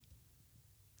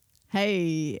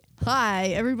Hey, hi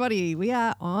everybody, we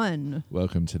are on.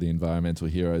 Welcome to the Environmental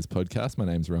Heroes podcast. My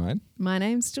name's Ryan. My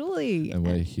name's Julie. And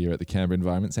we're here at the Canberra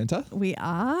Environment Centre. We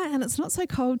are, and it's not so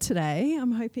cold today.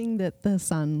 I'm hoping that the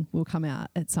sun will come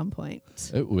out at some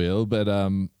point. It will, but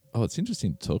it's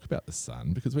interesting to talk about the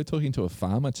sun because we're talking to a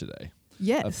farmer today.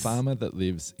 Yes. A farmer that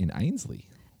lives in Ainslie.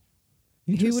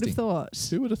 Who would have thought?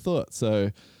 Who would have thought?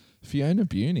 So Fiona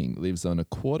Buning lives on a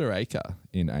 1/4 acre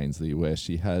in Ainslie where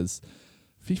she has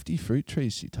 50 fruit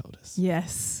trees, she told us.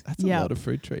 Yes. That's a lot of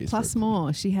fruit trees. Plus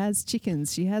more. She has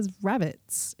chickens. She has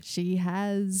rabbits. She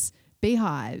has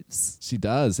beehives. She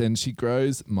does. And she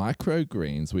grows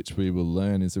microgreens, which we will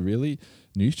learn is a really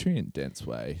nutrient-dense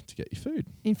way to get your food.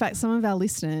 In fact, some of our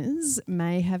listeners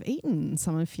may have eaten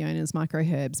some of Fiona's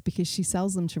microherbs because she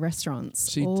sells them to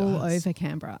restaurants all over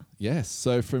Canberra. Yes.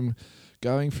 So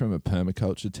going from a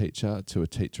permaculture teacher to a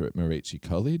teacher at Merici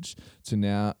College to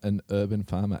now an urban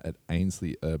farmer at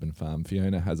Ainslie Urban Farm,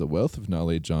 Fiona has a wealth of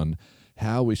knowledge on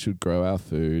how we should grow our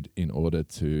food in order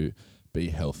to be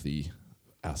healthy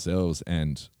ourselves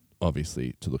and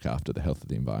obviously to look after the health of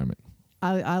the environment.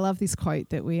 I love this quote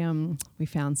that we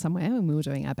found somewhere when we were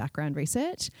doing our background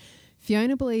research.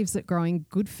 Fiona believes that growing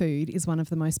good food is one of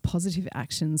the most positive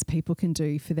actions people can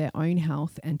do for their own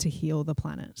health and to heal the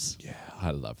planet. Yeah, I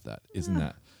love that. Isn't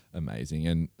that amazing?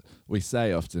 And we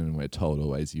say often, and we're told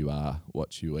always, you are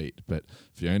what you eat. But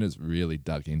Fiona's really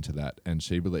dug into that, and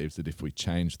she believes that if we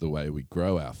change the way we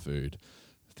grow our food,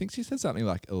 I think she said something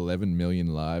like 11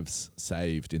 million lives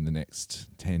saved in the next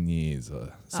 10 years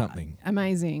or something.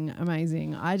 Amazing.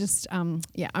 I just, I'm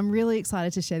really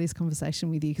excited to share this conversation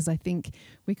with you because I think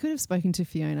we could have spoken to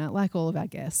Fiona, like all of our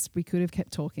guests. We could have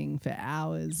kept talking for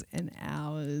hours and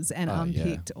hours and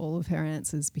unpicked all of her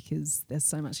answers because there's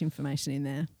so much information in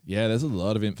there. Yeah, there's a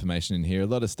lot of information in here, a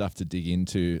lot of stuff to dig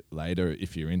into later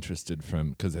if you're interested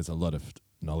because there's a lot of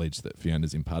knowledge that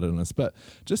Fiona's imparted on us, but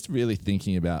just really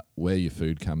thinking about where your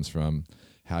food comes from,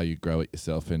 how you grow it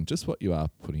yourself, and just what you are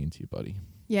putting into your body.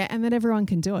 Yeah, and that everyone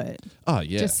can do it. Oh,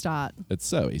 yeah. Just start. It's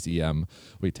so easy.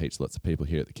 We teach lots of people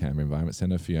here at the Canberra Environment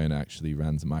Centre. Fiona actually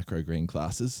runs microgreen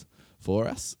classes for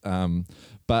us.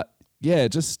 But yeah,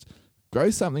 just grow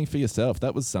something for yourself.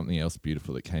 That was something else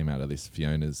beautiful that came out of this.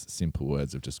 Fiona's simple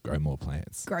words of just grow more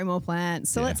plants. Grow more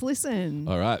plants. So let's listen.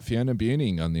 All right. Fiona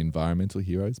Buning on the Environmental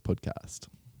Heroes podcast.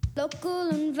 Local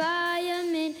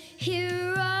environment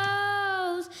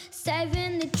heroes,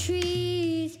 saving the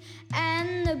trees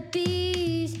and the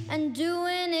bees and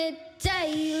doing it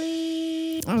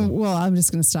daily. Well, I'm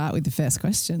just going to start with the first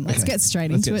question. Let's get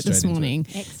straight into it this morning.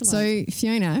 Excellent. So,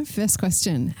 Fiona, first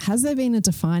question. Has there been a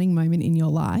defining moment in your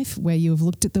life where you have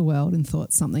looked at the world and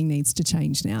thought something needs to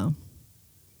change now?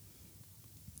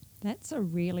 That's a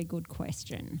really good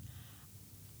question.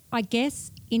 I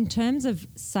guess in terms of,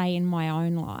 say, in my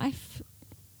own life,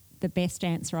 the best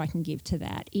answer I can give to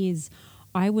that is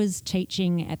I was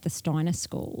teaching at the Steiner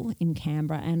School in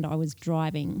Canberra and I was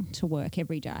driving to work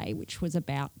every day, which was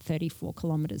about 34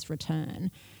 kilometres return.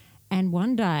 And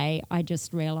one day I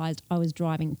just realised I was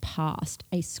driving past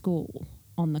a school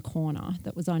on the corner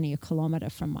that was only 1 kilometre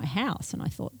from my house. And I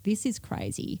thought, this is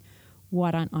crazy.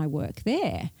 Why don't I work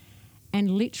there?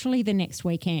 And literally the next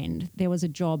weekend, there was a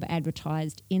job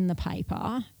advertised in the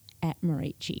paper at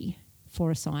Merici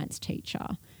for a science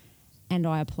teacher. And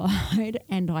I applied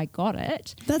and I got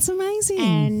it. That's amazing.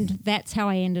 And that's how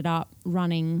I ended up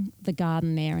running the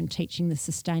garden there and teaching the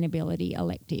sustainability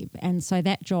elective. And so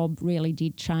that job really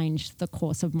did change the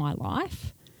course of my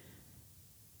life.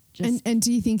 And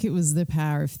do you think it was the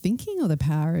power of thinking or the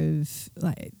power of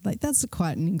like that's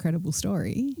quite an incredible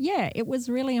story? Yeah, it was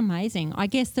really amazing. I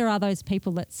guess there are those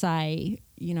people that say,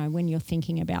 you know, when you're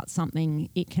thinking about something,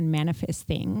 it can manifest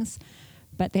things.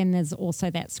 But then there's also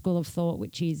that school of thought,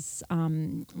 which is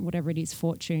whatever it is,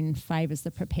 fortune favours the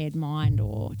prepared mind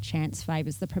or chance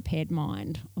favours the prepared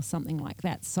mind or something like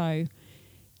that. So,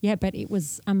 yeah, but it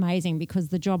was amazing because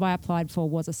the job I applied for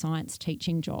was a science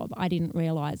teaching job. I didn't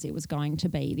realise it was going to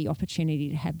be the opportunity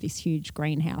to have this huge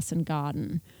greenhouse and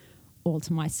garden all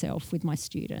to myself with my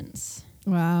students.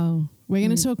 Wow. We're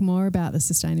going to talk more about the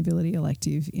sustainability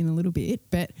elective in a little bit.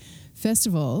 But first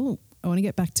of all, I want to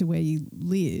get back to where you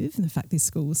live and the fact this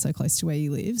school was so close to where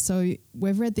you live. So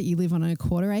we've read that you live on a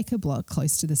 1/4 acre block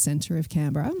close to the centre of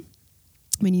Canberra.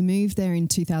 When you moved there in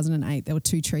 2008, there were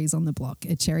 2 trees on the block,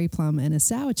 a cherry plum and a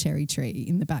sour cherry tree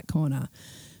in the back corner.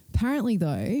 Apparently,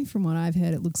 though, from what I've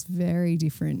heard, it looks very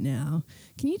different now.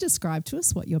 Can you describe to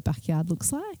us what your backyard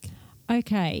looks like?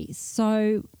 Okay,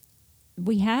 so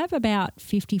we have about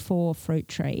 54 fruit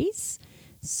trees.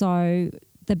 So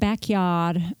the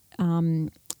backyard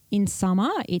In summer,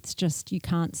 it's just you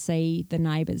can't see the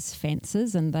neighbours'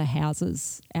 fences and the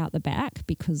houses out the back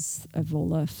because of all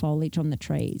the foliage on the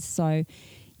trees. So,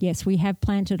 yes, we have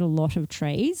planted a lot of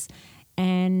trees.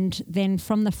 And then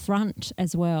from the front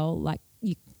as well,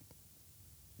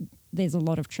 there's a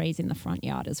lot of trees in the front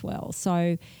yard as well.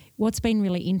 So what's been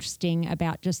really interesting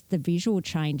about just the visual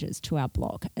changes to our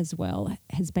block as well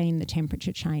has been the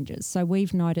temperature changes. So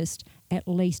we've noticed at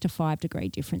least a 5-degree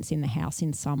difference in the house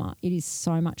in summer. It is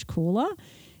so much cooler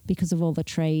because of all the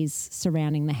trees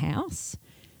surrounding the house.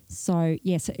 So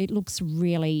yes, it looks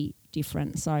really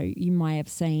different. So you may have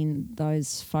seen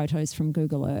those photos from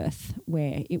Google Earth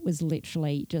where it was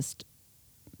literally just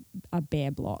a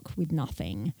bare block with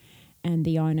nothing. And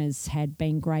the owners had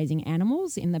been grazing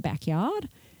animals in the backyard.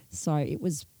 So it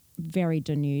was very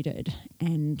denuded.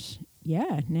 And,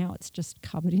 yeah, now it's just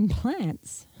covered in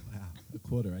plants. Wow, a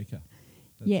quarter acre.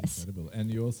 That's yes. incredible.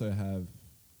 And you also have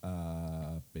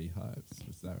beehives,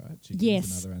 is that right? Chickens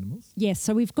yes. and other animals? Yes,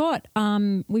 so we've got,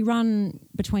 we run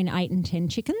between 8 and 10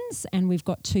 chickens, and we've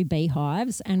got 2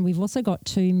 beehives, and we've also got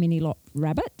 2 mini lot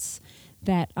rabbits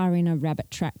that are in a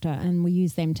rabbit tractor, and we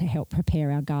use them to help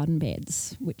prepare our garden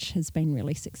beds, which has been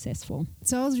really successful.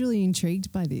 So I was really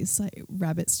intrigued by this, like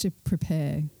rabbits to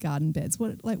prepare garden beds.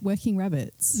 What, like working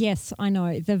rabbits? Yes, I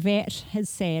know. The vet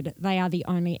has said they are the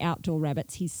only outdoor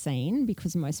rabbits he's seen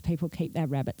because most people keep their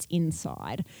rabbits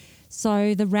inside.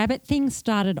 So the rabbit thing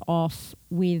started off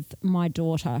with my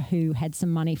daughter who had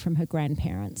some money from her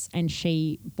grandparents, and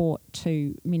she bought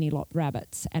 2 mini lot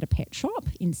rabbits at a pet shop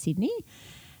in Sydney.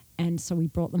 And so we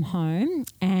brought them home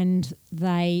and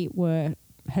they were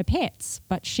her pets,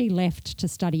 but she left to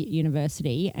study at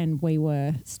university and we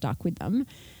were stuck with them.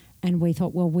 And we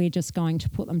thought, well, we're just going to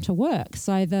put them to work.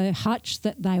 So the hutch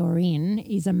that they were in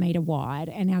is 1 metre wide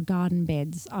and our garden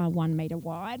beds are 1 metre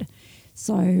wide.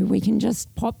 So we can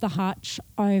just pop the hutch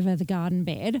over the garden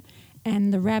bed,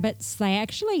 and the rabbits, they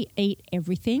actually eat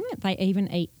everything. They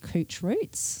even eat cooch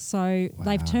roots. So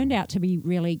they've turned out to be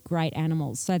really great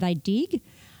animals. So they dig.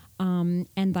 And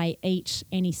they eat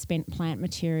any spent plant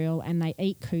material, and they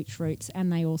eat cooch roots,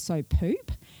 and they also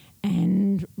poop.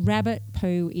 And rabbit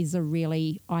poo is a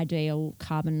really ideal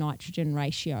carbon-nitrogen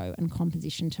ratio and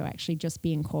composition to actually just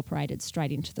be incorporated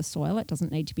straight into the soil. It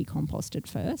doesn't need to be composted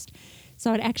first.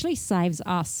 So it actually saves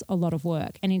us a lot of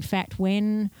work. And in fact,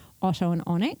 when Otto and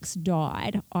Onyx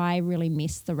died, I really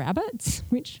missed the rabbits,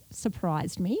 which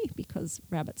surprised me because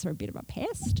rabbits are a bit of a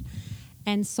pest.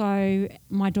 And so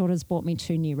my daughter's bought me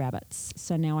 2 new rabbits.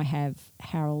 So now I have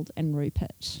Harold and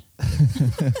Rupert.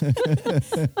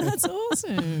 That's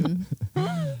awesome.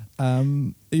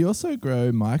 You also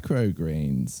grow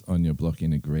microgreens on your block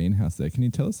in a greenhouse there. Can you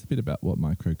tell us a bit about what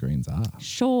microgreens are?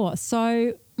 Sure.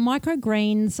 So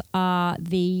microgreens are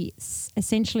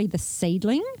essentially the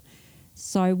seedling.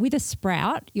 So with a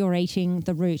sprout, you're eating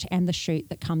the root and the shoot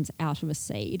that comes out of a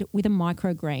seed. With a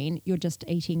microgreen, you're just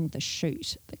eating the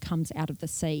shoot that comes out of the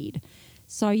seed.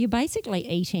 So you're basically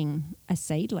eating a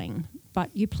seedling,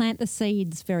 but you plant the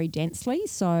seeds very densely,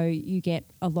 so you get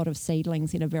a lot of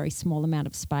seedlings in a very small amount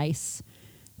of space,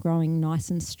 growing nice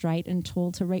and straight and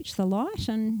tall to reach the light,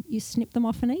 and you snip them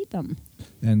off and eat them.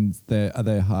 And are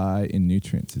they high in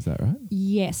nutrients, is that right?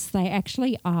 Yes, they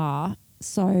actually are.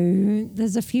 So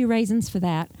there's a few reasons for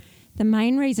that. The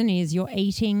main reason is you're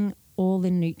eating all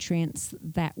the nutrients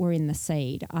that were in the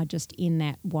seed are just in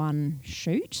that one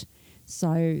shoot.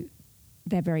 So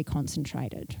they're very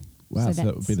concentrated. Wow, so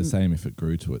that would be the same if it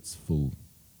grew to its full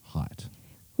height.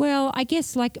 Well, I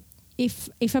guess like if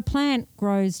a plant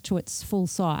grows to its full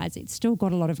size, it's still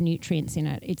got a lot of nutrients in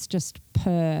it. It's just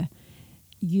per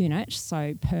unit,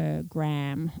 so per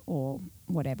gram or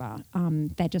whatever,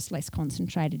 they're just less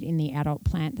concentrated in the adult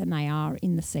plant than they are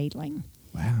in the seedling.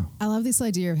 Wow. I love this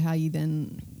idea of how you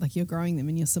then, like you're growing them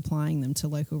and you're supplying them to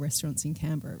local restaurants in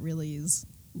Canberra. It really is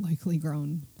locally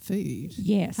grown food.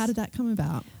 Yes. How did that come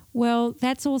about? Well,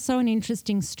 that's also an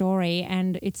interesting story,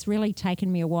 and it's really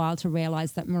taken me a while to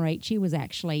realise that Merici was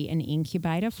actually an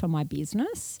incubator for my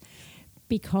business,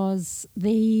 because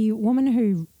the woman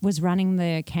who was running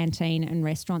the canteen and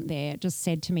restaurant there just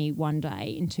said to me one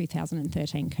day in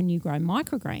 2013, "Can you grow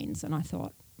microgreens?" And I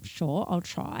thought, sure, I'll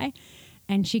try.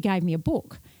 And she gave me a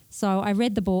book. So I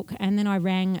read the book and then I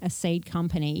rang a seed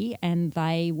company and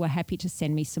they were happy to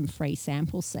send me some free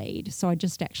sample seed. So I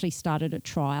just actually started a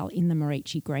trial in the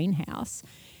Merici greenhouse,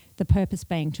 the purpose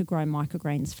being to grow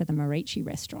microgreens for the Merici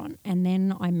restaurant. And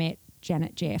then I met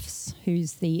Janet Jeffs,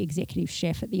 who's the executive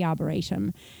chef at the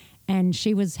Arboretum, and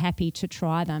she was happy to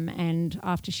try them. And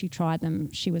after she tried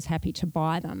them, she was happy to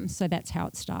buy them. So that's how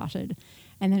it started.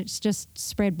 And then it's just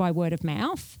spread by word of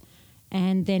mouth.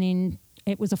 And then in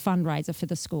it was a fundraiser for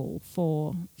the school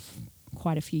for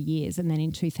quite a few years, and then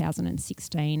in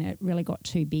 2016 it really got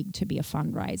too big to be a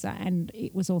fundraiser, and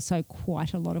it was also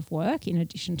quite a lot of work in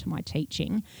addition to my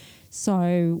teaching.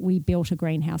 So we built a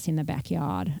greenhouse in the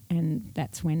backyard, and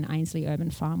that's when Ainslie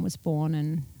Urban Farm was born,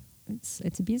 and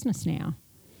it's a business now.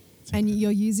 And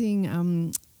you're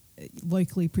using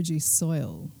locally produced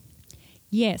soil.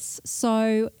 Yes,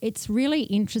 so it's really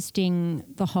interesting,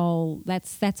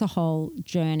 that's a whole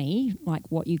journey, like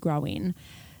what you grow in.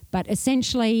 But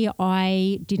essentially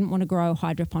I didn't want to grow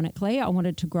hydroponically. I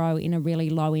wanted to grow in a really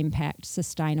low impact,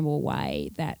 sustainable way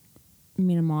that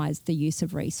minimised the use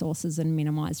of resources and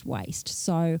minimised waste.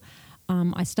 So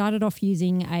I started off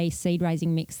using a seed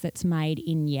raising mix that's made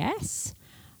in Yass,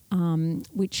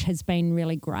 which has been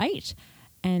really great.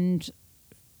 And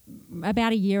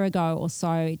about a year ago or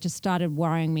so, it just started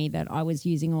worrying me that I was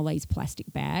using all these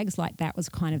plastic bags. Like that was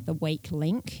kind of the weak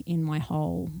link in my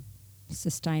whole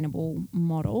sustainable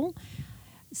model.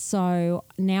 So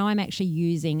now I'm actually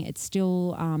using, it's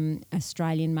still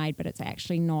Australian made, but it's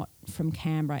actually not from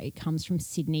Canberra. It comes from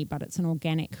Sydney, but it's an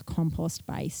organic compost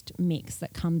based mix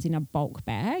that comes in a bulk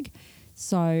bag.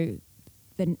 So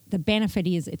the benefit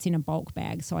is it's in a bulk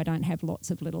bag, so I don't have lots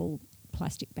of little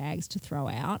plastic bags to throw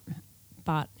out,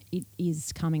 but it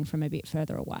is coming from a bit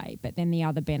further away. But then the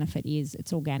other benefit is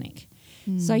it's organic.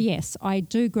 So yes, I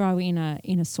do grow in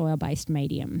a soil-based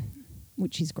medium,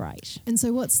 which is great. And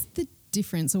so what's the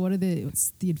difference, or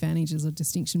what's the advantages or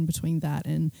distinction between that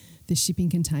and the shipping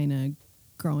container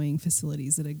growing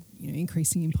facilities that are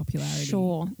increasing in popularity?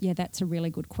 Sure. Yeah, that's a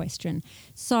really good question.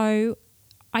 So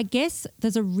I guess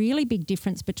there's a really big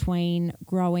difference between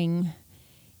growing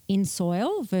in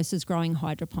soil versus growing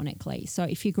hydroponically. So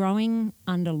if you're growing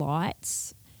under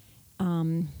lights,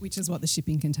 which is what the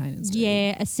shipping containers do.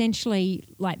 Yeah, essentially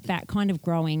like that kind of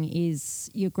growing is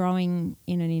you're growing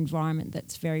in an environment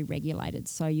that's very regulated.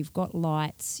 So you've got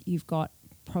lights, you've got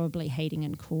probably heating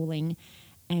and cooling,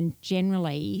 and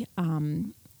generally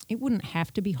it wouldn't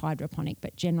have to be hydroponic,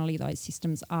 but generally those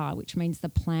systems are, which means the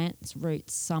plant's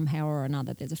roots somehow or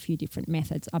another, there's a few different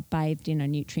methods, are bathed in a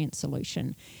nutrient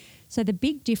solution. So the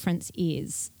big difference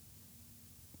is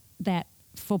that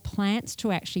for plants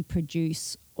to actually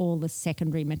produce all the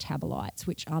secondary metabolites,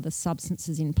 which are the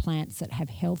substances in plants that have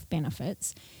health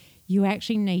benefits, you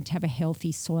actually need to have a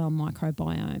healthy soil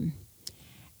microbiome.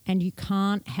 And you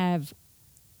can't have,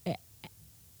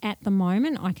 at the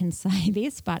moment, I can say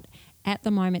this, but at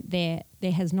the moment there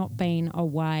has not been a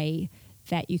way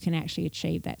that you can actually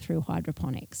achieve that through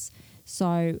hydroponics.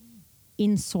 So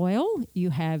in soil,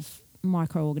 you have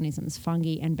microorganisms,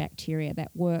 fungi and bacteria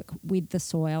that work with the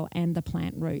soil and the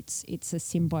plant roots. It's a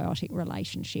symbiotic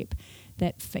relationship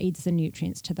that feeds the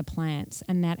nutrients to the plants,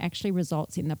 and that actually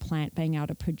results in the plant being able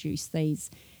to produce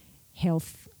these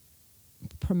health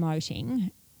promoting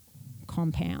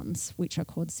compounds, which are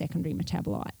called secondary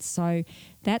metabolites. So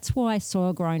that's why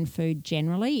soil grown food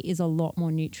generally is a lot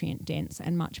more nutrient dense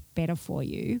and much better for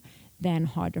you than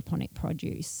hydroponic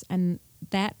produce. And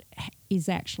that is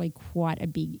actually quite a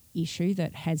big issue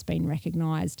that has been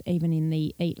recognised even in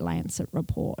the Eat Lancet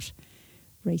report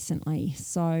recently.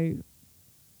 So,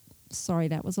 sorry,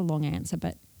 that was a long answer,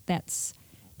 but that's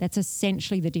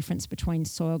essentially the difference between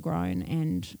soil grown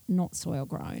and not soil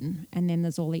grown. And then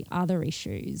there's all the other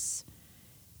issues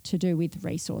to do with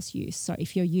resource use. So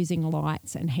if you're using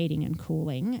lights and heating and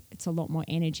cooling, it's a lot more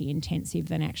energy intensive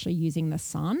than actually using the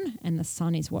sun, and the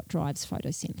sun is what drives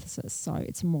photosynthesis, so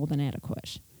it's more than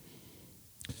adequate.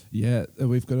 Yeah,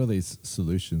 we've got all these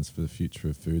solutions for the future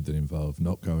of food that involve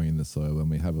not going in the soil,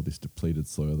 and we have all this depleted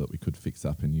soil that we could fix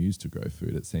up and use to grow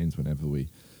food. It seems whenever we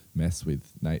mess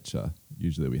with nature,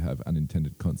 usually we have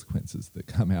unintended consequences that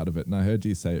come out of it. And I heard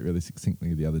you say it really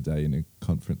succinctly the other day in a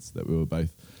conference that we were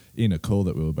both in, a call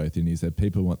that we were both in. You said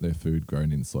people want their food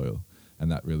grown in soil.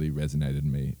 And that really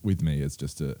resonated with me as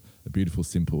just a beautiful,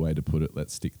 simple way to put it.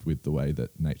 Let's stick with the way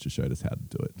that nature showed us how to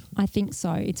do it. I think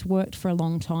so. It's worked for a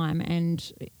long time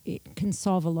and it can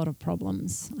solve a lot of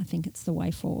problems. I think it's the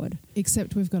way forward.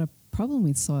 Except we've got a problem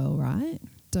with soil, right?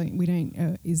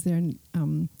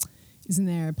 Isn't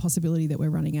there a possibility that we're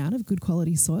running out of good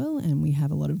quality soil and we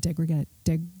have a lot of degraded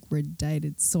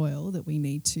soil that we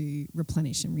need to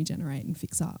replenish and regenerate and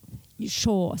fix up?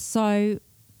 Sure. So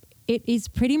it is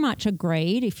pretty much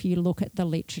agreed, if you look at the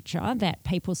literature, that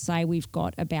people say we've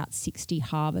got about 60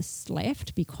 harvests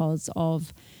left because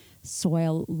of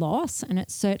soil loss, and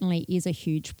it certainly is a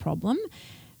huge problem.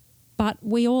 But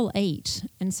we all eat,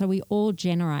 and so we all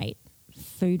generate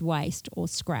food waste or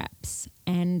scraps,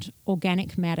 and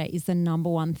organic matter is the number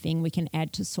one thing we can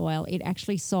add to soil. It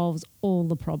actually solves all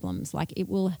the problems. Like, it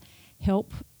will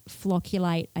help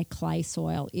flocculate a clay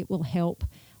soil. It will help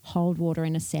hold water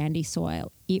in a sandy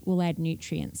soil. It will add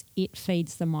nutrients. It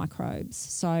feeds the microbes.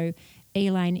 So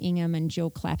Elaine Ingham and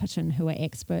Jill Clapperton, who are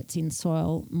experts in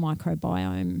soil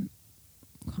microbiome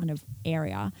kind of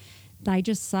area, they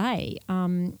just say,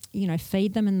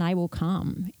 feed them and they will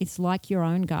come. It's like your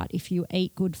own gut. If you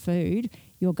eat good food,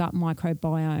 your gut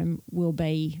microbiome will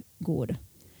be good.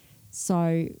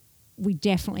 So we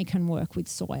definitely can work with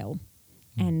soil.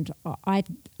 And I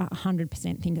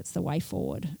 100% think it's the way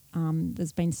forward.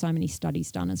 There's been so many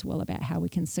studies done as well about how we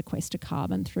can sequester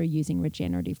carbon through using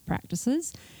regenerative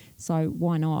practices. So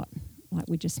why not?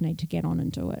 We just need to get on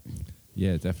and do it.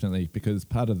 Yeah, definitely. Because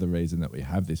part of the reason that we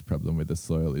have this problem with the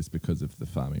soil is because of the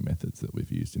farming methods that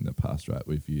we've used in the past, right?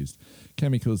 We've used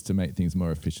chemicals to make things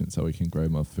more efficient so we can grow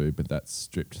more food, but that's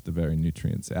stripped the very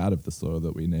nutrients out of the soil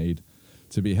that we need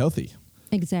to be healthy.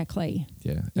 Exactly.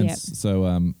 Yeah. And so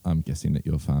I'm guessing that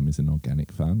your farm is an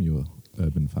organic farm, your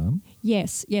urban farm?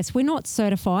 Yes. We're not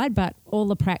certified, but all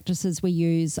the practices we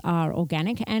use are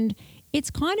organic. And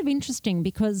it's kind of interesting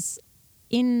because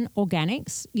in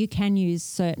organics, you can use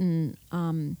certain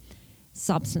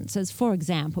substances. For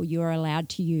example, you're allowed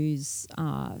to use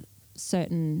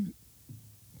certain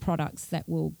products that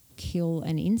will kill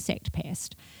an insect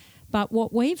pest. But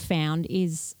what we've found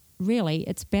is really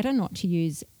it's better not to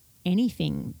use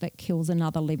anything that kills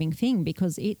another living thing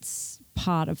because it's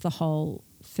part of the whole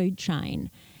food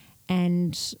chain.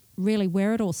 And really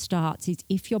where it all starts is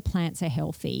if your plants are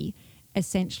healthy,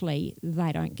 essentially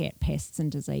they don't get pests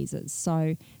and diseases.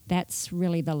 So that's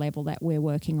really the level that we're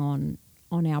working on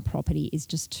our property, is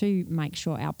just to make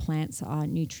sure our plants are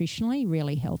nutritionally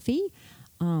really healthy.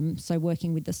 So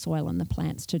working with the soil and the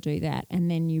plants to do that. And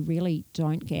then you really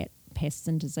don't get pests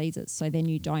and diseases. So then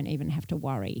you don't even have to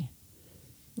worry.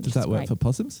 Does that work for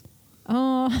possums?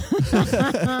 Oh,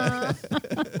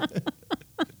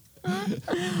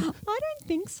 I don't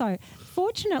think so.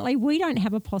 Fortunately, we don't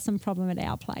have a possum problem at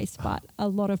our place, but a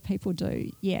lot of people do.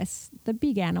 Yes, the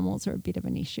big animals are a bit of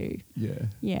an issue.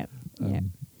 Yeah.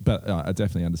 But I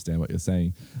definitely understand what you're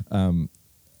saying.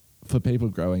 For people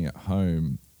growing at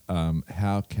home,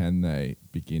 how can they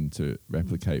begin to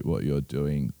replicate what you're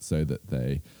doing so that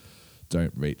they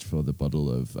don't reach for the bottle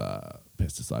of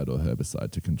pesticide or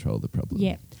herbicide to control the problem?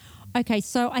 Yeah. Okay,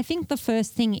 so I think the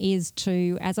first thing is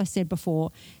to, as I said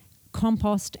before,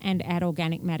 compost and add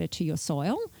organic matter to your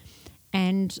soil.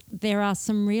 And there are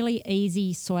some really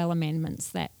easy soil amendments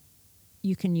that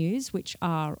you can use, which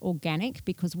are organic,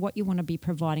 because what you want to be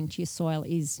providing to your soil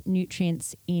is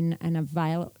nutrients in an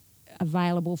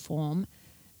available form,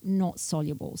 not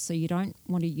soluble. So you don't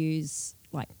want to use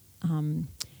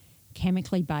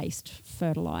chemically based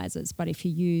fertilizers, but if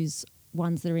you use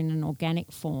ones that are in an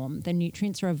organic form, the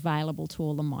nutrients are available to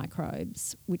all the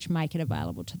microbes, which make it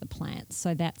available to the plants.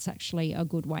 So that's actually a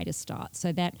good way to start.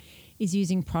 So that is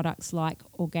using products like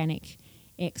Organic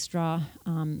Extra,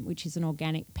 which is an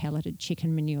organic pelleted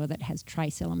chicken manure that has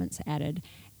trace elements added,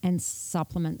 and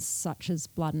supplements such as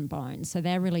blood and bone. So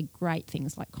they're really great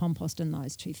things like compost and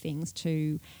those two things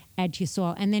to add to your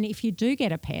soil. And then if you do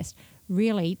get a pest,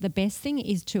 really the best thing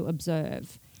is to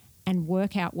observe and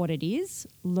work out what it is,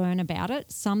 learn about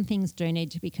it. Some things do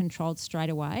need to be controlled straight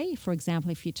away. For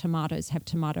example, if your tomatoes have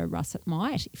tomato russet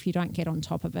mite, if you don't get on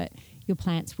top of it, your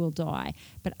plants will die.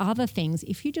 But other things,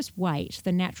 if you just wait,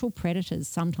 the natural predators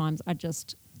sometimes are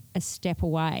just a step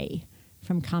away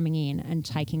from coming in and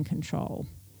taking control.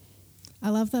 I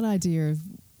love that idea of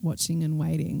watching and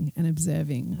waiting and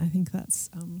observing. I think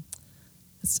that's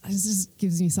it just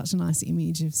gives me such a nice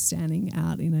image of standing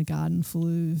out in a garden full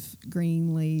of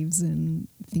green leaves and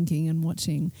thinking and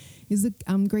watching. Is the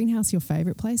greenhouse your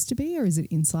favourite place to be, or is it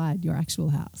inside your actual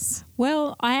house?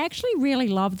 Well, I actually really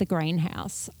love the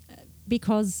greenhouse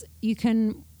because you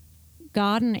can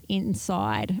garden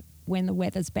inside when the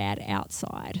weather's bad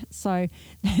outside. So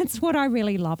that's what I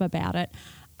really love about it.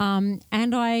 And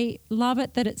I love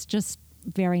it that it's just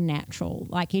very natural.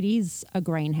 Like, it is a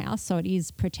greenhouse, so it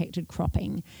is protected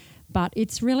cropping, but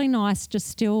it's really nice just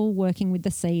still working with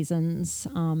the seasons.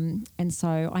 And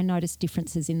so I notice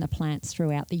differences in the plants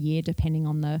throughout the year depending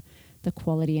on the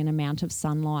quality and amount of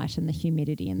sunlight and the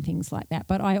humidity and things like that.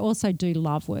 But I also do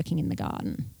love working in the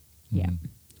garden. Yeah.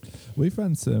 You've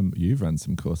run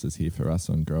some courses here for us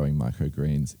on growing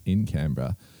microgreens in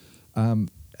Canberra.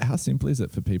 How simple is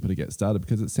it for people to get started?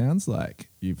 Because it sounds like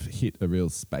you've hit a real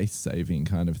space-saving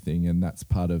kind of thing, and that's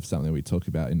part of something we talk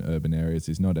about in urban areas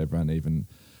is not everyone even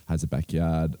has a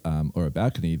backyard or a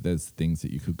balcony. There's things that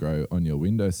you could grow on your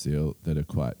windowsill that are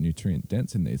quite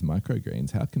nutrient-dense in these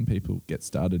microgreens. How can people get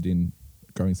started in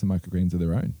growing some microgreens of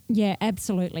their own? Yeah,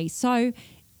 absolutely. So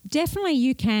Definitely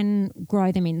you can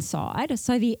grow them inside.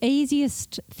 So the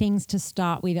easiest things to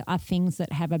start with are things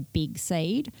that have a big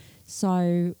seed.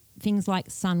 So things like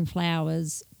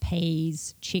sunflowers,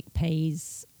 peas,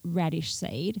 chickpeas, radish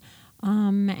seed,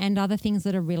 and other things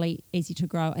that are really easy to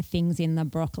grow are things in the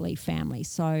broccoli family.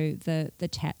 So the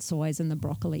tatsois and the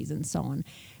broccolis and so on.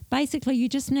 Basically, you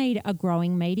just need a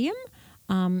growing medium.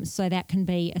 So that can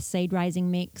be a seed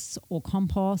raising mix or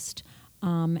compost.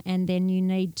 And then you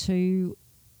need to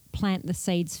plant the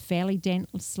seeds fairly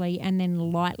densely and then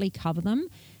lightly cover them.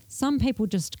 Some people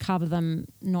just cover them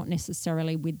not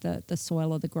necessarily with the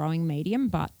soil or the growing medium,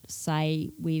 but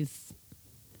say with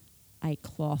a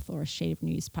cloth or a sheet of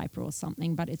newspaper or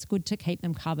something. But it's good to keep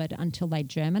them covered until they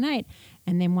germinate.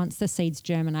 And then once the seeds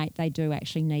germinate, they do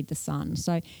actually need the sun.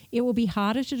 So it will be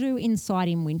harder to do inside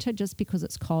in winter just because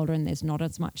it's colder and there's not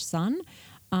as much sun.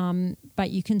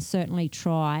 But you can certainly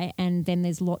try, and then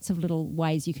there's lots of little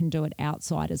ways you can do it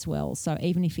outside as well. So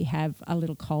even if you have a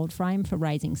little cold frame for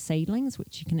raising seedlings,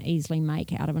 which you can easily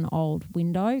make out of an old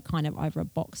window, kind of over a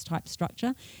box type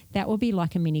structure, that will be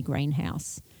like a mini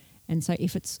greenhouse. And so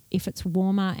if it's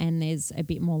warmer and there's a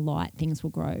bit more light, things will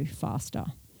grow faster.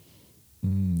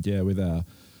 Yeah, with our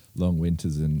long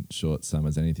winters and short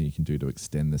summers, anything you can do to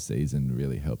extend the season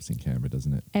really helps in Canberra,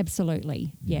 doesn't it?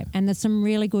 Absolutely, yeah. And there's some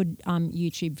really good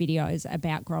YouTube videos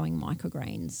about growing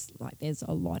microgreens. Like there's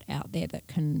a lot out there that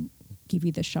can give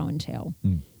you the show and tell.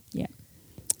 Yeah.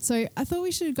 So I thought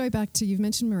we should go back to, you've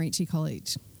mentioned Marici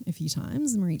College a few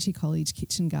times, the Marici College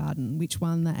Kitchen Garden, which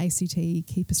won the ACT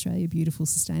Keep Australia Beautiful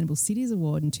Sustainable Cities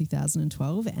Award in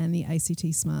 2012 and the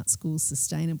ACT Smart Schools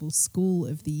Sustainable School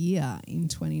of the Year in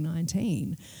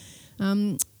 2019.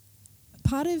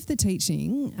 Part of the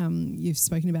teaching, you've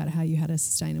spoken about how you had a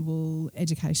sustainable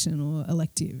education or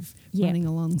elective running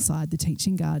alongside the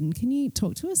teaching garden. Can you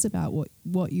talk to us about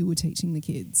what you were teaching the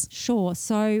kids? Sure.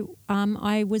 So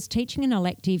I was teaching an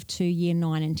elective to year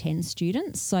 9 and 10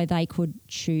 students, so they could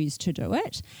choose to do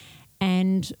it.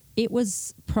 And it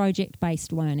was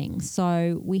project-based learning.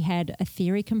 So we had a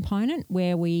theory component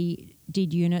where we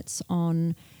did units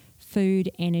on food,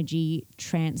 energy,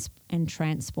 and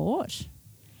transport,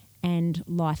 and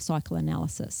life cycle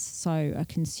analysis, so a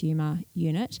consumer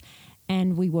unit,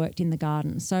 and we worked in the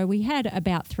garden. So we had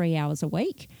about 3 hours a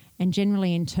week, and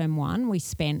generally in term 1 we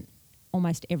spent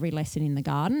almost every lesson in the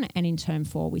garden, and in term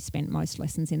 4 we spent most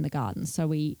lessons in the garden. So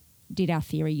we did our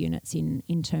theory units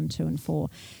in term 2 and 4.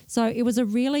 So it was a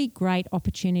really great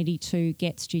opportunity to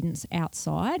get students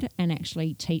outside and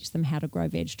actually teach them how to grow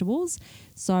vegetables.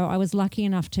 So I was lucky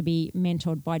enough to be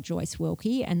mentored by Joyce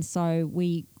Wilkie, and so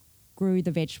we grew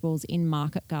the vegetables in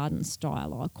market garden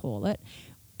style, I call it.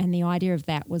 And the idea of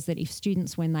that was that if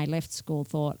students, when they left school,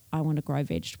 thought, I want to grow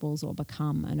vegetables or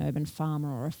become an urban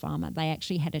farmer or a farmer, they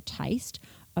actually had a taste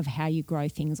of how you grow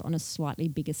things on a slightly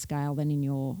bigger scale than in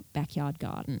your backyard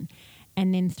garden.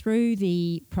 And then through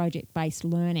the project-based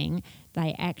learning,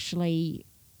 they actually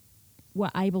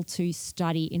were able to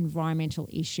study environmental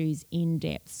issues in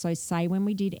depth. So say when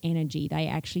we did energy, they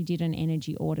actually did an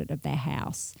energy audit of their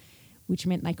house, which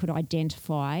meant they could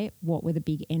identify what were the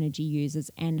big energy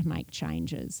users and make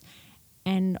changes.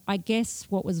 And I guess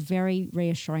what was very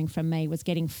reassuring for me was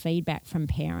getting feedback from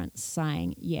parents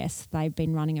saying, yes, they've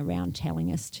been running around telling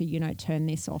us to, turn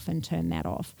this off and turn that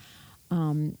off.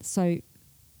 So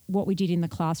what we did in the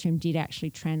classroom did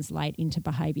actually translate into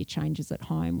behaviour changes at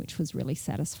home, which was really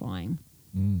satisfying.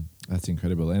 That's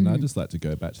incredible. And I'd just like to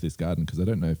go back to this garden because I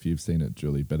don't know if you've seen it,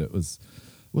 Julie, but it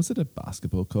was it a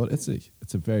basketball court? It's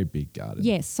a very big garden.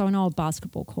 Yes, so an old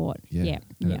basketball court. Yeah.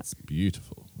 And it's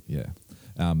beautiful. Yeah.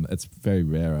 It's very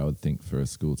rare, I would think, for a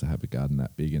school to have a garden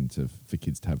that big and for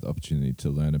kids to have the opportunity to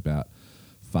learn about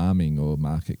farming or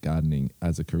market gardening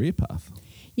as a career path.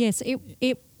 Yes,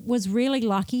 it was really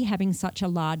lucky having such a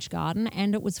large garden,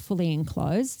 and it was fully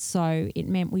enclosed, so it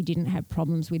meant we didn't have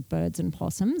problems with birds and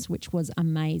possums, which was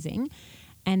amazing.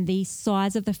 And the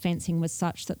size of the fencing was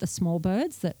such that the small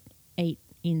birds that eat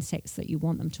insects that you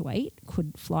want them to eat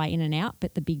could fly in and out,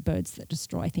 but the big birds that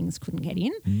destroy things couldn't get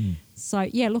in. So,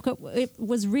 yeah, look, it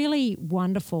was really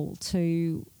wonderful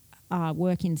to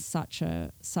work in such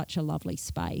a lovely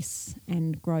space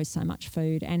and grow so much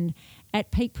food. And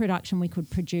at peak production, we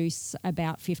could produce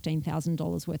about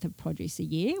 $15,000 worth of produce a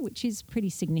year, which is pretty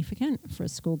significant for a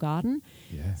school garden.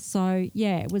 Yeah. So,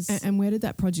 yeah, it was... And where did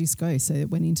that produce go? So it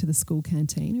went into the school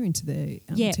canteen or into the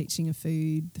teaching of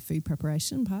food, the food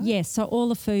preparation part? Yes, so all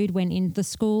the food went in. The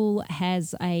school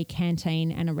has a canteen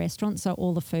and a restaurant, so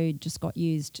all the food just got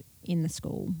used in the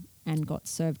school and got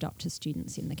served up to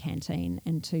students in the canteen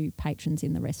and to patrons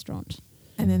in the restaurant.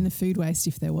 And then the food waste,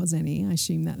 if there was any, I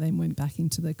assume that then went back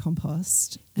into the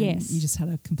compost. And Yes. you just had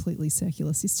a completely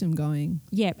circular system going.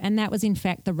 Yeah, and that was in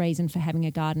fact the reason for having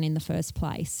a garden in the first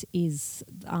place is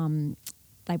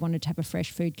they wanted to have a fresh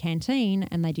food canteen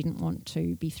and they didn't want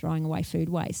to be throwing away food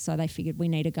waste. So they figured we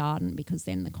need a garden because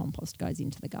then the compost goes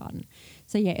into the garden.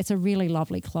 So, yeah, it's a really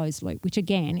lovely closed loop, which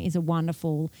again is a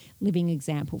wonderful living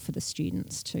example for the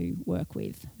students to work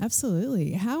with.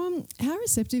 Absolutely. How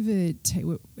receptive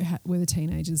were the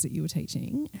teenagers that you were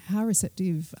teaching? How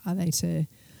receptive are they to?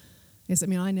 Yes, I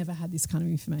mean, I never had this kind of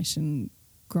information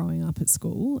growing up at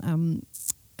school, and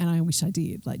I wish I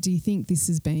did. Like, do you think this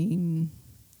has been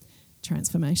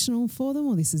transformational for them,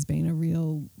 or this has been a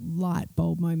real light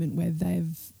bulb moment where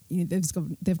they've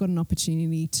got an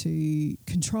opportunity to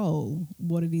control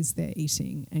what it is they're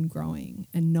eating and growing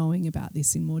and knowing about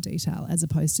this in more detail, as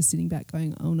opposed to sitting back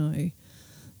going, oh no,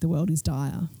 the world is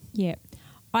dire? Yeah,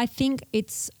 I think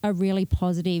it's a really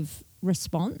positive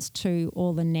response to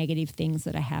all the negative things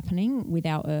that are happening with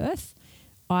our earth.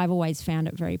 I've always found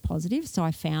it very positive, so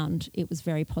I found it was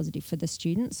very positive for the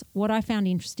students. What I found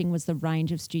interesting was the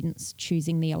range of students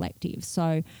choosing the elective.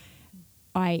 So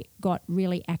I got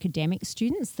really academic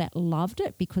students that loved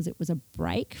it because it was a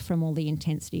break from all the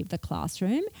intensity of the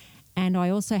classroom. And I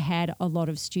also had a lot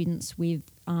of students with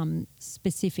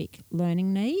specific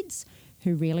learning needs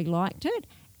who really liked it.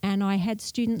 And I had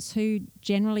students who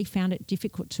generally found it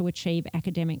difficult to achieve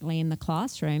academically in the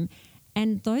classroom.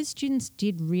 And those students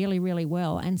did really, really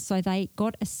well. And so they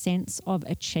got a sense of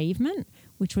achievement,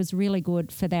 which was really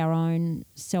good for their own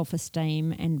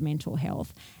self-esteem and mental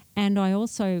health. And I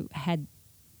also had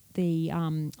the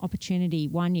opportunity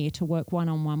one year to work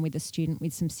one-on-one with a student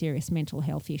with some serious mental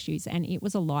health issues, and it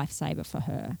was a lifesaver for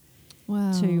her.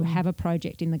 Wow. To have a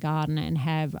project in the garden and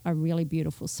have a really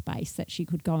beautiful space that she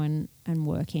could go and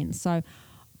work in. So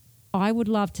I would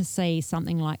love to see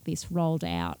something like this rolled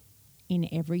out in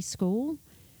every school,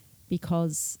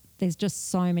 because there's just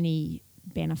so many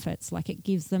benefits. Like, it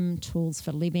gives them tools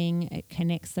for living, it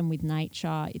connects them with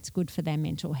nature, it's good for their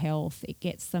mental health, it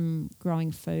gets them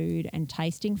growing food and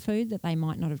tasting food that they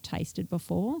might not have tasted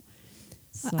before.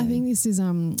 So I think this is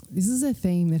a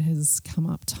theme that has come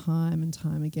up time and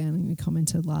time again, and we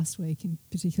commented last week in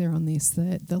particular on this,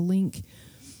 that the link,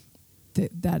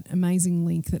 that amazing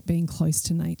link that being close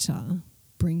to nature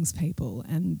brings people,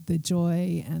 and the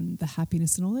joy and the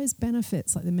happiness and all those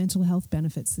benefits, like the mental health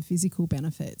benefits, the physical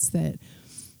benefits that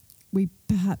we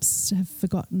perhaps have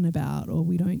forgotten about or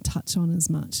we don't touch on as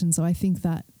much. And so I think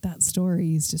that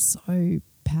story is just so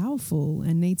powerful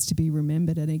and needs to be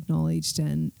remembered and acknowledged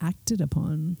and acted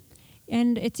upon.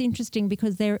 And it's interesting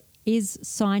because there is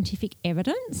scientific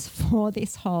evidence for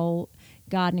this whole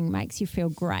gardening makes you feel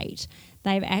great.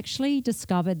 They've actually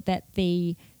discovered that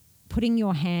the putting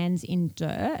your hands in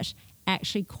dirt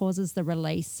actually causes the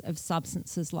release of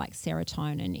substances like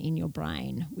serotonin in your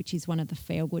brain, which is one of the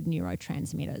feel-good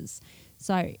neurotransmitters.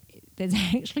 So there's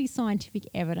actually scientific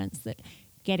evidence that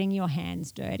getting your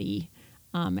hands dirty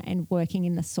and working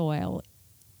in the soil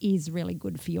is really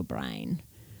good for your brain.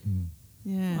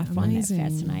 Yeah, I find amazing.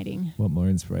 that fascinating. What more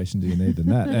inspiration do you need than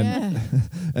that? And,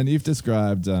 and you've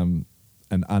described an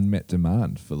unmet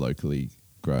demand for locally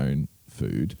grown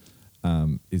food.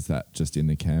 Is that just in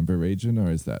the Canberra region, or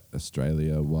is that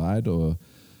Australia-wide, or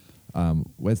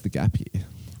where's the gap here?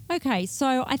 Okay,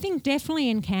 so I think definitely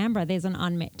in Canberra there's an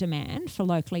unmet demand for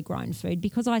locally grown food,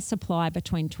 because I supply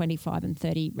between 25 and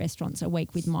 30 restaurants a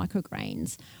week with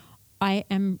microgreens. I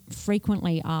am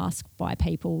frequently asked by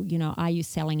people, are you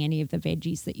selling any of the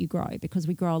veggies that you grow? Because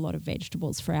we grow a lot of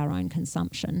vegetables for our own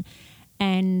consumption.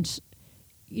 And,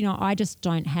 I just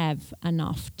don't have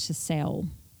enough to sell.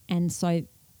 And so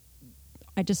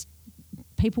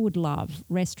people would love,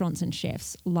 restaurants and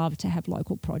chefs love to have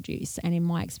local produce. And in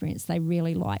my experience, they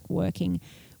really like working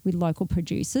with local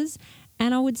producers.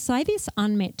 And I would say this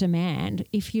unmet demand,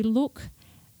 if you look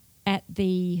at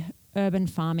the urban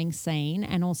farming scene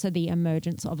and also the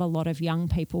emergence of a lot of young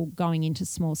people going into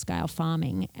small-scale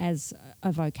farming as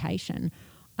a vocation,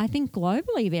 I think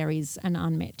globally there is an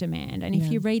unmet demand. And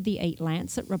if you read the Eat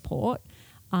Lancet report,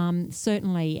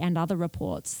 certainly, and other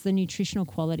reports, the nutritional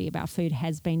quality of our food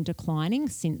has been declining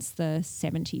since the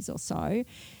 70s or so.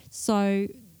 So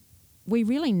we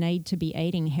really need to be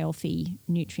eating healthy,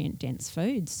 nutrient-dense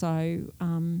food. So,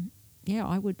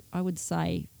 I would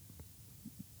say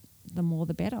the more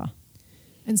the better.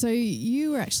 And so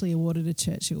you were actually awarded a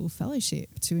Churchill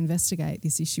Fellowship to investigate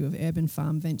this issue of urban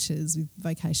farm ventures with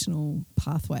vocational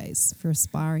pathways for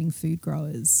aspiring food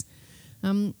growers.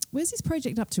 Where's this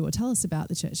project up to, or tell us about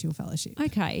the Churchill Fellowship?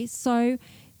 Okay, so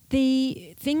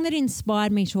the thing that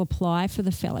inspired me to apply for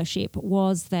the fellowship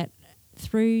was that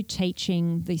through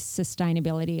teaching the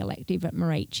sustainability elective at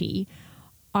Merici,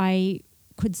 I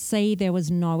could see there was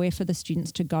nowhere for the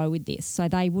students to go with this. So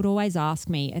they would always ask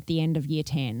me at the end of year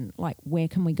 10, like, where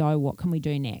can we go? What can we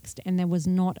do next? And there was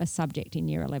not a subject in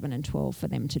year 11 and 12 for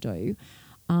them to do.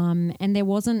 And there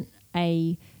wasn't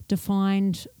a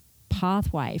defined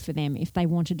pathway for them if they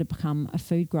wanted to become a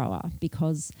food grower,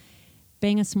 because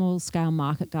being a small-scale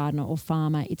market gardener or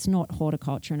farmer, it's not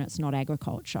horticulture and it's not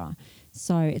agriculture.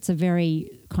 So it's a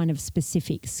very kind of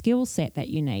specific skill set that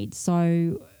you need.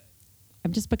 So I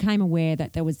just became aware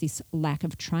that there was this lack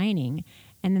of training.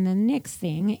 And then the next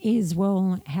thing is,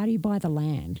 well, how do you buy the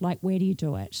land? Like, where do you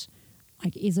do it?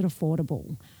 Like, is it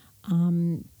affordable?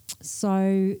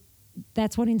 So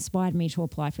that's what inspired me to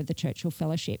apply for the Churchill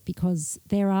Fellowship, because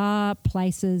there are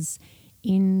places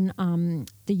in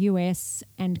the US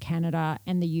and Canada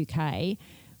and the UK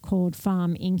called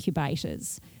farm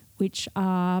incubators, which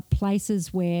are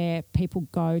places where people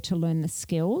go to learn the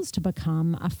skills to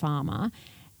become a farmer.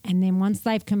 And then once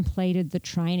they've completed the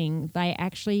training, they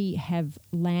actually have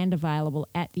land available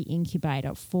at the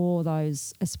incubator for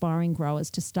those aspiring growers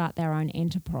to start their own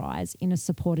enterprise in a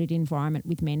supported environment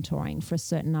with mentoring for a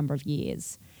certain number of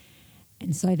years.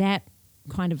 And so that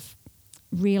kind of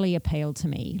really appealed to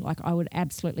me. Like, I would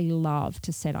absolutely love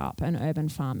to set up an urban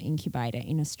farm incubator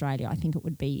in Australia. I think it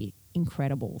would be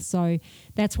incredible. So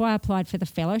that's why I applied for the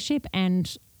fellowship,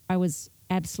 and I was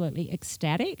absolutely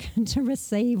ecstatic to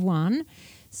receive one.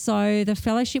 So the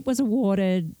fellowship was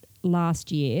awarded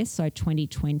last year, so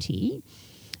 2020.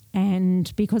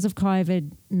 And because of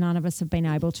COVID, none of us have been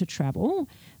able to travel.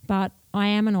 But I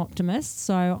am an optimist,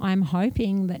 so I'm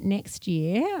hoping that next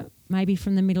year, maybe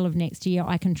from the middle of next year,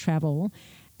 I can travel.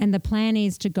 And the plan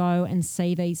is to go and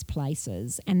see these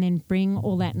places and then bring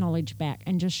all that knowledge back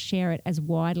and just share it as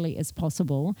widely as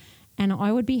possible. And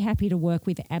I would be happy to work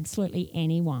with absolutely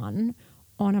anyone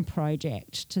on a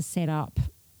project to set up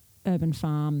urban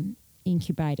farm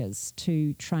incubators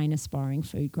to train aspiring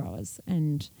food growers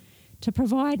and to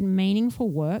provide meaningful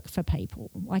work for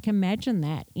people. Like, imagine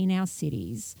that in our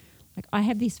cities. Like, I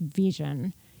have this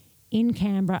vision in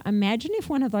Canberra. Imagine if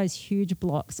one of those huge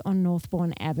blocks on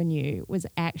Northbourne Avenue was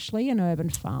actually an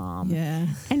urban farm. Yeah.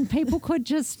 And people could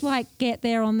just like get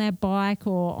there on their bike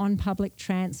or on public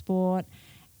transport,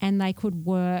 and they could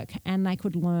work and they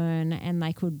could learn and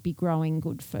they could be growing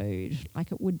good food.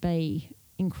 Like, it would be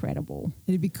incredible.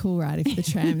 It'd be cool, right,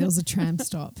 if there was a tram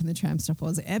stop and the tram stop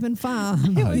was Urban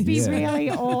Farm. It would be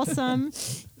really awesome.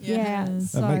 Yeah.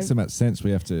 That makes so much sense. We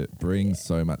have to bring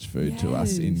so much food to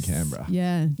us in Canberra.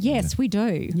 Yeah. Yes, we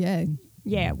do. Yeah.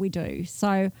 Yeah, we do.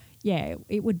 So, yeah,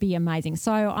 it would be amazing.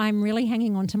 So I'm really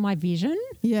hanging on to my vision.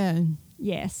 Yeah.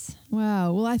 Yes.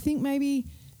 Wow. Well, I think maybe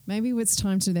it's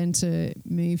time to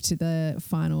move to the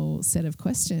final set of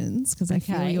questions, because I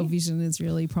feel your vision has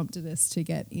really prompted us to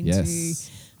get into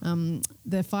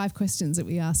the 5 questions that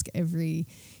we ask every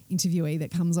interviewee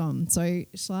that comes on. So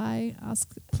shall I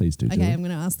ask? Please do. Okay, Julie. I'm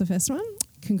going to ask the first one.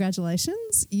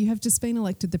 Congratulations. You have just been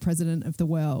elected the president of the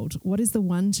world. What is the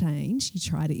one change you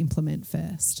try to implement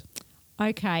first?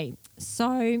 Okay,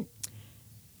 so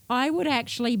I would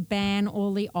actually ban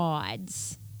all the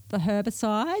ides. The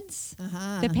herbicides,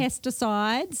 the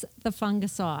pesticides, the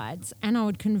fungicides, and I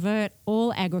would convert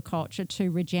all agriculture to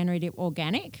regenerative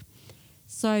organic.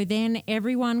 So then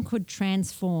everyone could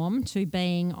transform to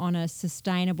being on a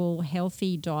sustainable,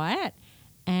 healthy diet,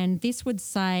 and this would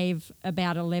save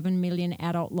about 11 million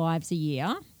adult lives a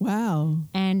year. Wow.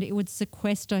 And it would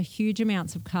sequester huge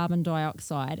amounts of carbon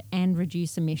dioxide and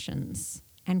reduce emissions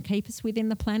and keep us within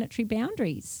the planetary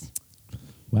boundaries.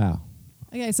 Wow.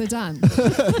 Okay, so done.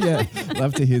 Yeah,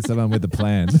 love to hear someone with a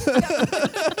plan.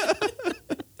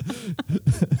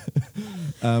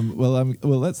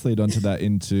 Well, let's lead on to that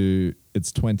into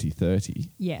it's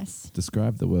 2030. Yes.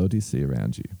 Describe the world you see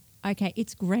around you. Okay,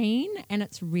 it's green and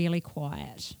it's really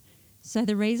quiet. So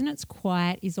the reason it's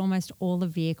quiet is almost all the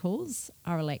vehicles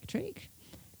are electric.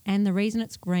 And the reason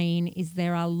it's green is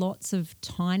there are lots of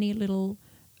tiny little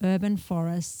urban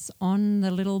forests on the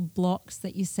little blocks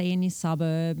that you see in your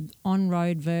suburb, on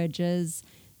road verges.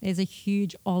 There's a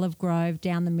huge olive grove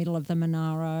down the middle of the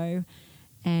Monaro,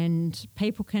 and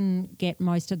people can get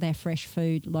most of their fresh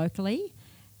food locally.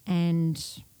 And,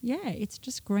 yeah, it's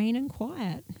just green and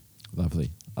quiet.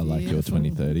 Lovely. I like your Beautiful.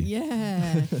 2030.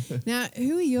 Yeah. Now,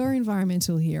 who are your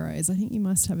environmental heroes? I think you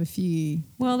must have a few.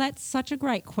 Well, that's such a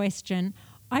great question.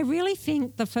 I really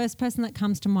think the first person that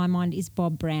comes to my mind is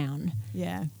Bob Brown.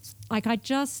 Yeah. Like, I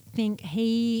just think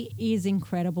he is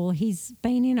incredible. He's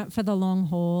been in it for the long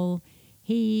haul.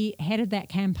 He headed that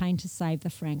campaign to save the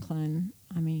Franklin.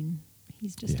 I mean,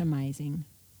 he's just amazing.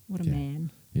 What a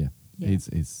man. Yeah. Yeah.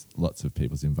 He's lots of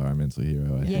people's environmental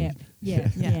hero, I think.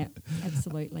 Yeah,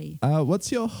 absolutely.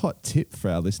 What's your hot tip for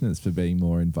our listeners for being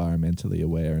more environmentally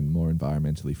aware and more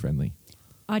environmentally friendly?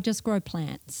 I just grow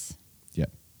plants.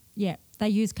 Yep. Yeah, they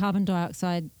use carbon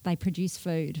dioxide. They produce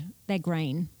food. They're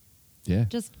green. Yeah.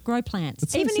 Just grow plants.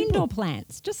 It's so Even simple. indoor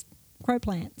plants. Just grow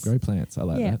plants. Grow plants. I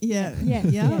like Yeah. that.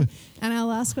 Yeah. And our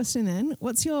last question then,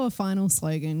 what's your final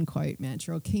slogan, quote,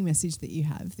 mantra or key message that you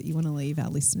have that you want to leave our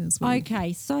listeners with?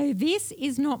 Okay, so this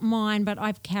is not mine, but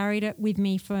I've carried it with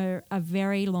me for a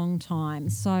very long time.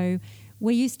 So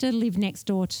we used to live next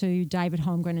door to David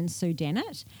Holmgren and Sue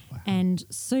Dennett. Wow. And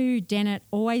Sue Dennett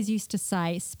always used to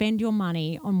say, spend your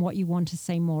money on what you want to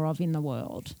see more of in the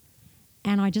world.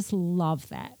 And I just love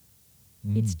that.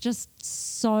 It's just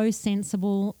so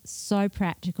sensible, so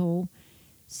practical,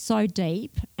 so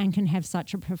deep, and can have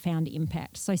such a profound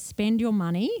impact. So spend your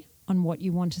money on what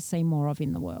you want to see more of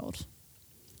in the world.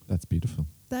 That's beautiful.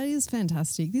 That is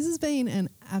fantastic. This has been an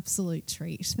absolute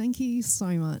treat. Thank you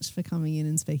so much for coming in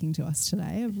and speaking to us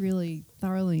today. I've really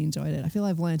thoroughly enjoyed it. I feel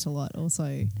I've learnt a lot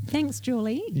also. Thanks,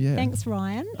 Julie. Yeah. Thanks,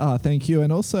 Ryan. Thank you.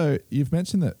 And also, you've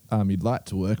mentioned that you'd like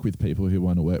to work with people who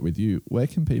want to work with you. Where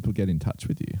can people get in touch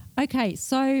with you? Okay,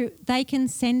 so they can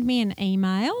send me an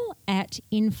email at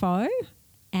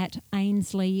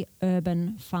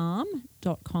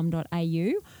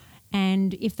info@ainsleyurbanfarm.com.au.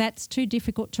 And if that's too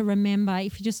difficult to remember,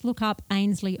 if you just look up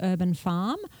Ainsley Urban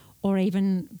Farm or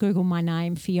even Google my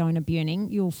name, Fiona Buning,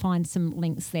 you'll find some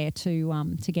links there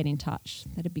to get in touch.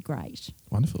 That'd be great.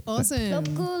 Wonderful. Awesome.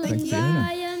 Local Thank you,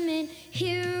 Fiona. environment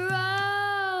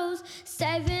heroes,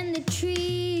 saving the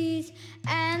trees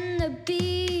and the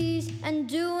bees and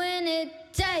doing it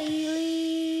daily.